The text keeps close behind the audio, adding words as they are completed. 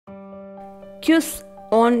Quiz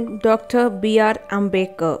on Dr. B R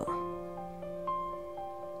Ambedkar.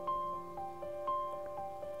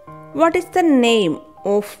 What is the name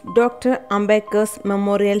of Dr. Ambedkar's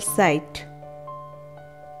memorial site?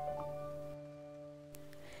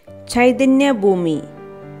 Chaitanya Bhumi.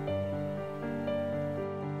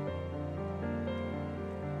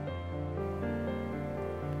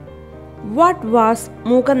 What was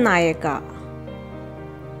Muganayaka?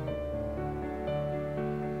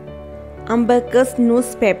 Ambedkar's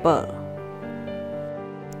newspaper.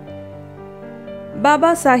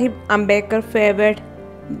 Babasaheb Ambedkar favored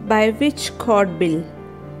by which court bill?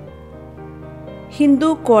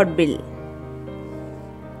 Hindu court bill.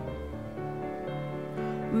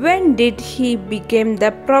 When did he become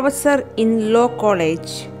the professor in law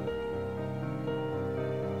college?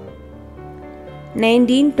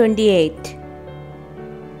 1928.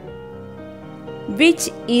 Which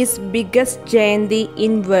is biggest Jayanti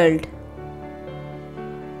in world?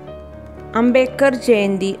 Ambedkar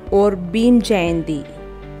Jayanti or Bhim Jayanti.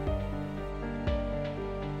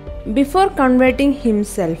 Before converting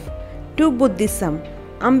himself to Buddhism,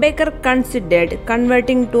 Ambedkar considered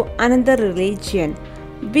converting to another religion.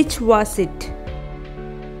 Which was it?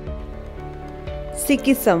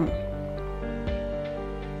 Sikhism.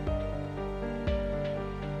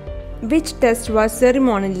 Which text was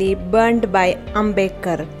ceremonially burned by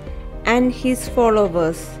Ambedkar and his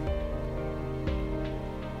followers?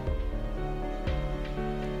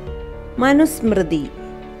 Manusmriti.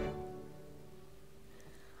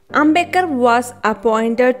 Ambedkar was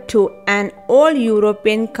appointed to an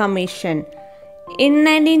all-European commission in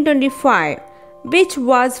 1925, which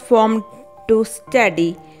was formed to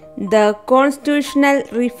study the constitutional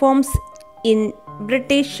reforms in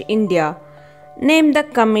British India. Name the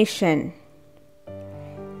commission.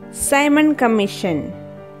 Simon Commission.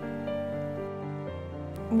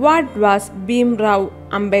 What was Bhim Rao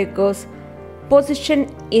Ambedkar's position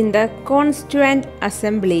in the Constituent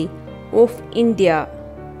Assembly of India?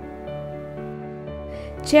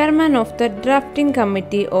 Chairman of the Drafting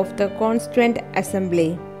Committee of the Constituent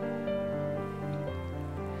Assembly.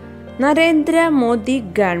 Narendra Modi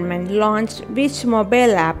government launched which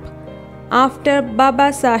mobile app after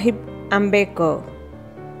Babasaheb Ambedkar?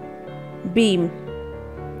 Bhim.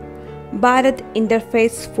 Bharat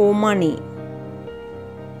Interface for Money.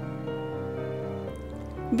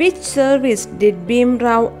 Which service did Bhim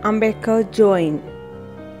Rao Ambedkar join?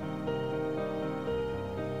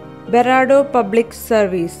 Baroda Public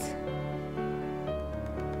Service.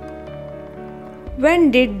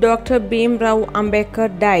 When did Dr. Bhim Rao Ambedkar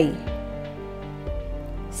die?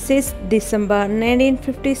 6 December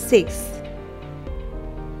 1956.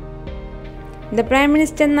 The Prime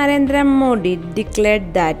Minister Narendra Modi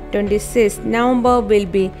declared that 26 November will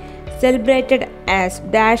be celebrated as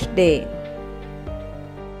Dash Day.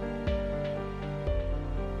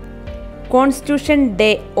 Constitution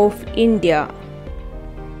Day of India.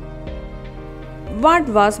 What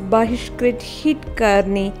was Bahishkrit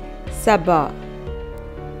Hitkarni Sabha?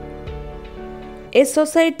 A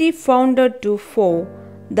society founded to for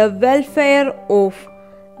the welfare of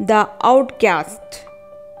the outcast.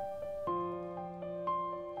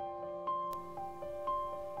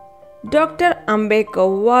 Dr. Ambedkar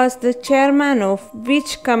was the chairman of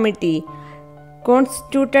which committee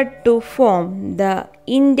constituted to form the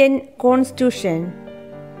Indian Constitution?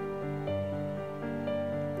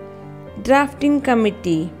 Drafting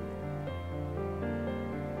Committee.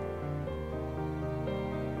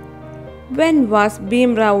 When was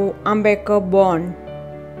Bhim Rao Ambedkar born?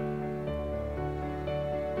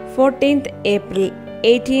 14th April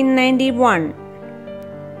 1891.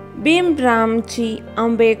 Bhim Ramji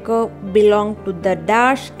Ambedkar belonged to the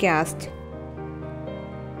Dash caste.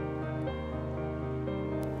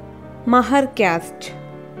 Mahar caste.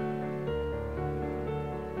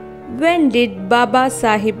 When did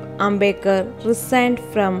Babasaheb Ambedkar resign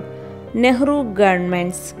from Nehru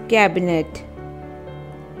government's cabinet?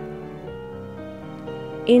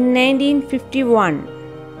 In 1951.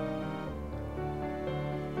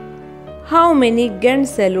 How many gun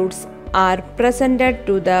salutes are presented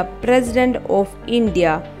to the President of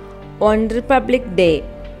India on Republic Day?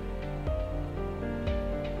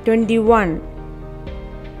 21.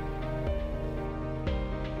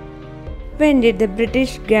 When did the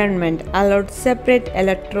British government allow separate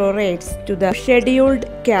electorates to the scheduled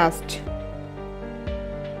caste?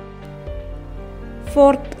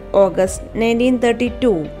 4th August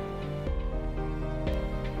 1932.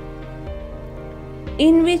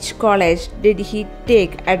 In which college did he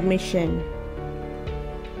take admission?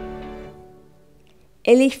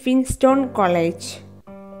 Elphinstone College.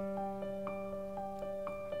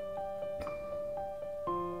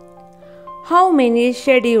 How many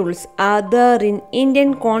schedules are there in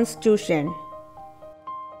Indian Constitution?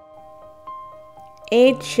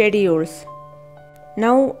 8 schedules.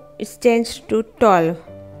 Now it's changed to 12.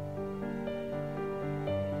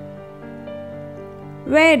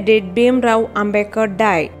 Where did B R Ambedkar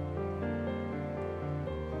die?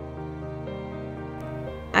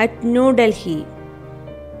 At New Delhi.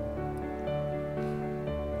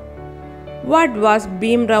 What was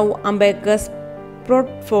B R Ambedkar's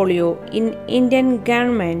portfolio in Indian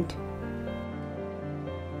government?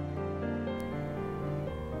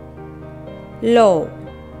 Law.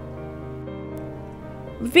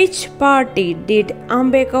 Which party did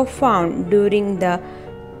Ambedkar found during the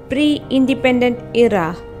pre-independent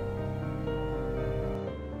era?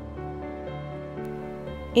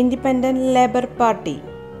 Independent Labour Party.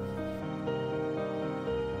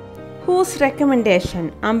 Whose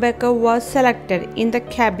recommendation Ambedkar was selected in the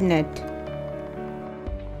cabinet?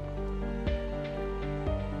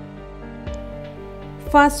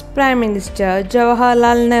 First Prime Minister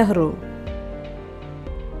Jawaharlal Nehru.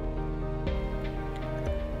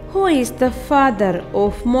 Who is the father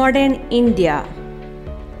of modern India?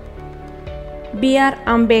 B R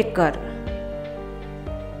Ambedkar.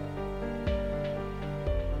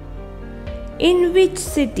 In which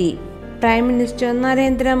city Prime Minister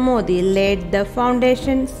Narendra Modi laid the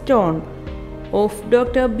foundation stone of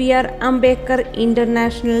Dr B R Ambedkar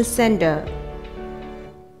International Centre?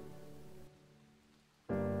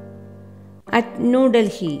 At New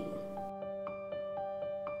Delhi.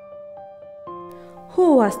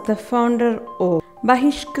 Who was the founder of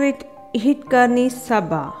Bahishkrit Hitkarni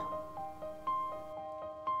Sabha?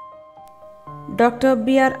 Dr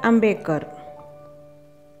B R Ambedkar.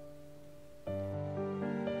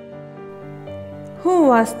 Who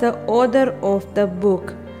was the author of the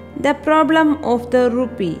book The Problem of the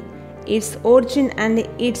Rupee, Its Origin and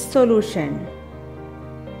Its Solution?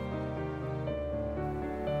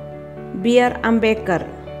 B R Ambedkar.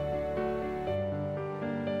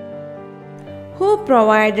 Who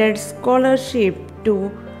provided scholarship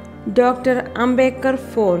to Dr. Ambedkar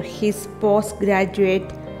for his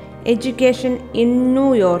postgraduate education in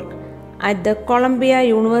New York at the Columbia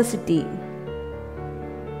University?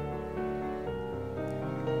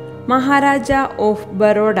 Maharaja of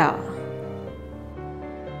Baroda.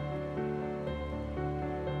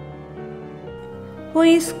 Who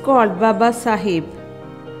is called Babasaheb?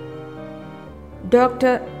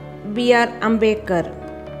 Dr. B R Ambedkar.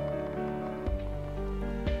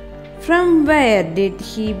 From where did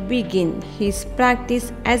he begin his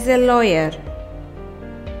practice as a lawyer?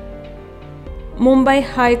 Mumbai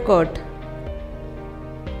High Court.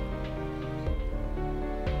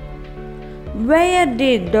 Where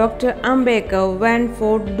did Dr. Ambedkar went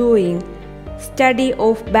for doing study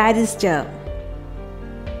of barrister?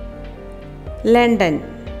 London.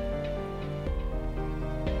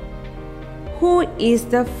 Who is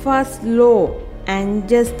the first Law and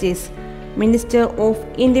Justice Minister of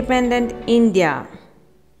Independent India?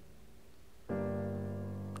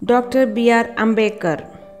 Dr. B R Ambedkar.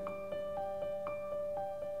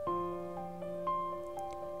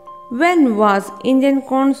 When was Indian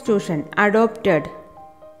Constitution adopted?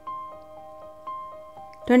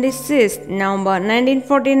 26th November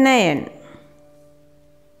 1949.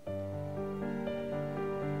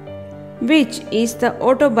 Which is the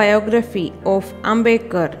autobiography of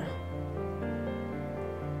Ambedkar?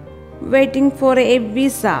 Waiting for a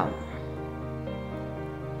Visa.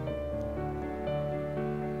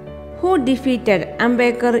 Who defeated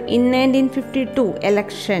Ambedkar in 1952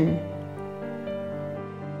 election?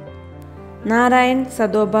 Narayan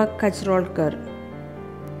Sadoba Kachrolkar.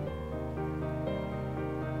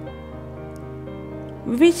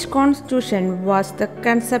 Which constitution was the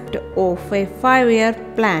concept of a 5-year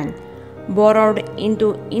plan borrowed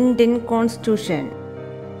into Indian Constitution?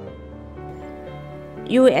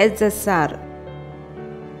 USSR.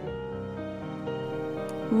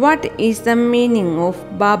 What is the meaning of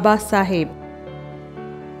Babasaheb?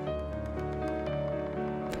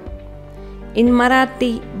 In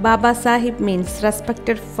Marathi, Babasaheb means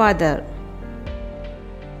respected father.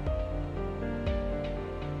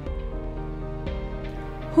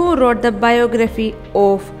 Who wrote the biography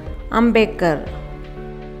of Ambedkar?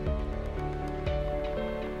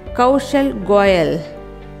 Kaushal Goyal.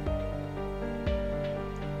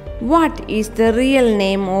 What is the real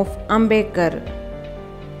name of Ambedkar?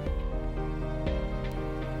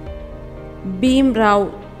 Bhim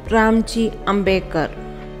Rao Ramji Ambedkar.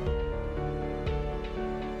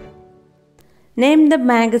 Name the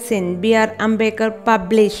magazine B R Ambedkar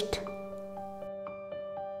published.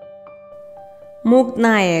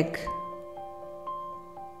 Mugnayak.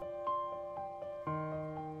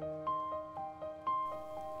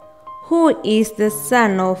 Who is the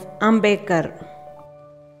son of Ambedkar?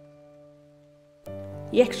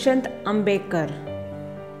 Yashwant Ambedkar.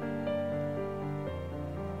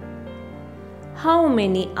 How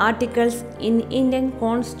many articles in Indian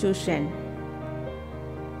Constitution?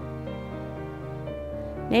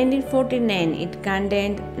 1949 it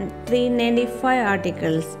contained 395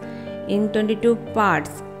 articles in 22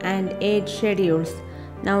 parts and 8 schedules.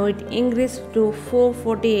 Now it increased to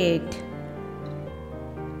 448.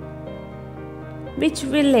 Which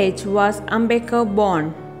village was Ambedkar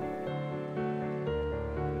born?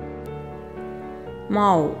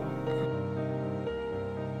 Mau.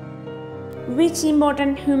 Which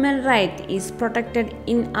important human right is protected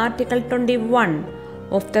in Article 21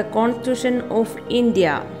 of the Constitution of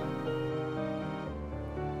India?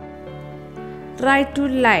 Right to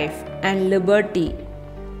life and liberty.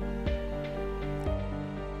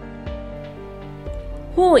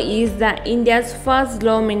 Who is the India's first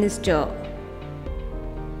law minister?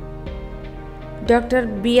 Dr.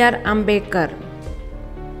 B R Ambedkar.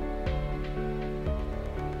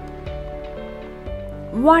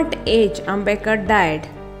 What age Ambedkar died?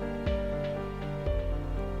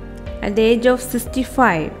 At the age of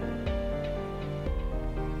 65.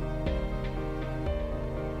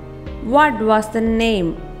 What was the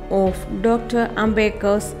name of Dr.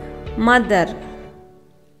 Ambedkar's mother?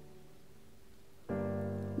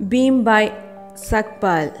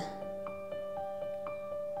 Babasaheb.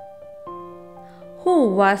 Who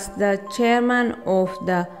was the chairman of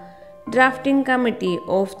the drafting committee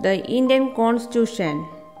of the Indian Constitution?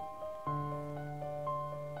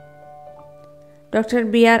 Dr.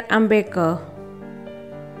 B R Ambedkar.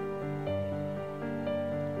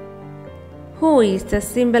 Who is the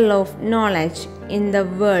symbol of knowledge in the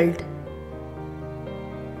world?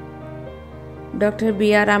 Dr.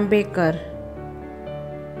 B R Ambedkar.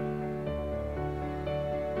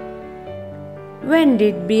 When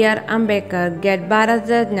did B R Ambedkar get Bharat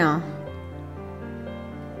Ratna?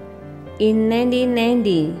 In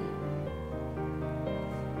 1990.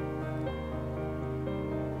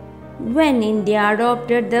 When India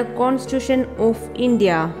adopted the Constitution of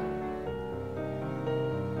India?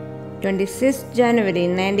 26 January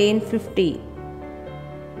 1950.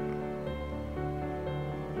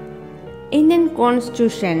 Indian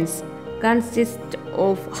constitutions consist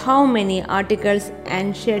of how many articles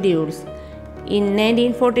and schedules in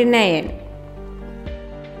 1949?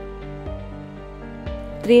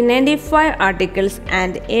 395 articles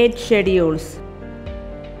and 8 schedules.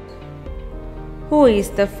 Who is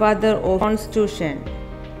the father of Constitution?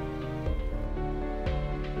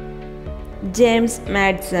 James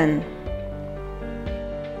Madison.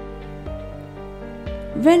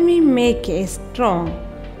 When we make a strong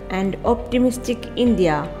and optimistic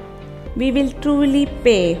India, we will truly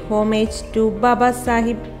pay homage to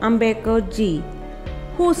Babasaheb Ambedkar ji,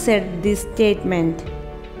 who said this statement.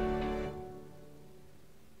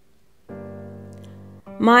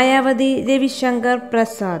 Mayawati Ravi Shankar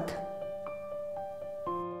Prasad.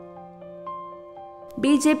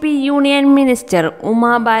 BJP Union Minister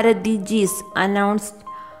Uma Bharati Ji's announced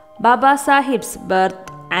Babasaheb's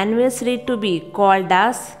birth anniversary to be called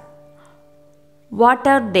as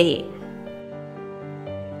Water Day.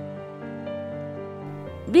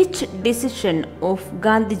 Which decision of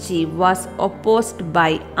Gandhiji was opposed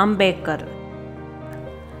by Ambedkar?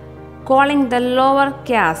 Calling the lower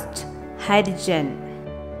caste Harijan.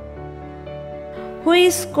 Who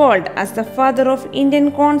is called as the father of Indian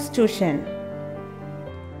Constitution?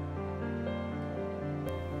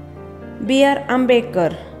 B R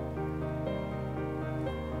Ambedkar.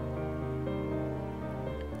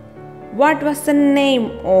 What was the name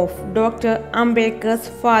of Dr. Ambedkar's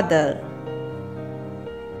father?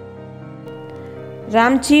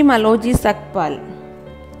 Ramji Maloji Sakpal.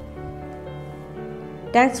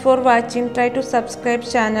 Thanks for watching. Try to subscribe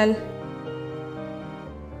channel.